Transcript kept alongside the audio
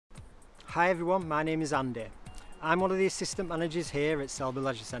Hi everyone, my name is Andy. I'm one of the assistant managers here at Selby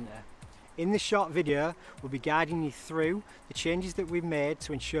Leisure Centre. In this short video, we'll be guiding you through the changes that we've made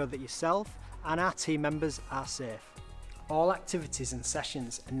to ensure that yourself and our team members are safe. All activities and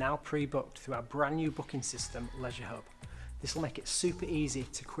sessions are now pre-booked through our brand new booking system, Leisure Hub. This will make it super easy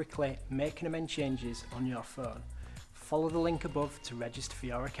to quickly make and amend changes on your phone. Follow the link above to register for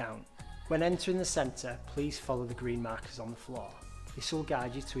your account. When entering the centre, please follow the green markers on the floor. This will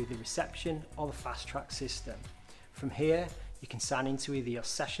guide you to either reception or the fast track system. From here, you can sign into either your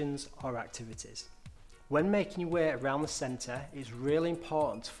sessions or activities. When making your way around the centre, it's really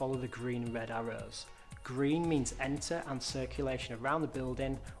important to follow the green and red arrows. Green means enter and circulation around the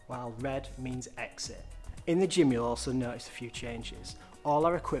building, while red means exit. In the gym, you'll also notice a few changes. All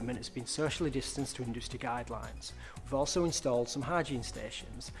our equipment has been socially distanced to industry guidelines. We've also installed some hygiene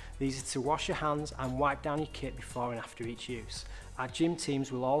stations. These are to wash your hands and wipe down your kit before and after each use. Our gym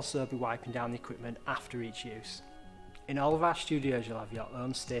teams will also be wiping down the equipment after each use. In all of our studios, you'll have your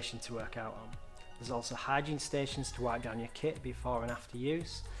own station to work out on. There's also hygiene stations to wipe down your kit before and after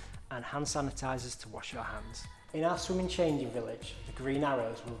use, and hand sanitisers to wash your hands. In our swimming changing village, the green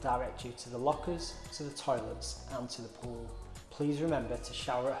arrows will direct you to the lockers, to the toilets and to the pool. Please remember to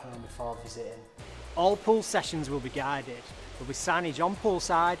shower at home before visiting. All pool sessions will be guided. There'll be signage on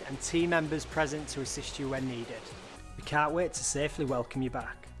poolside and team members present to assist you when needed. We can't wait to safely welcome you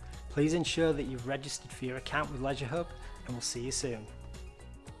back. Please ensure that you've registered for your account with Leisure Hub, and we'll see you soon.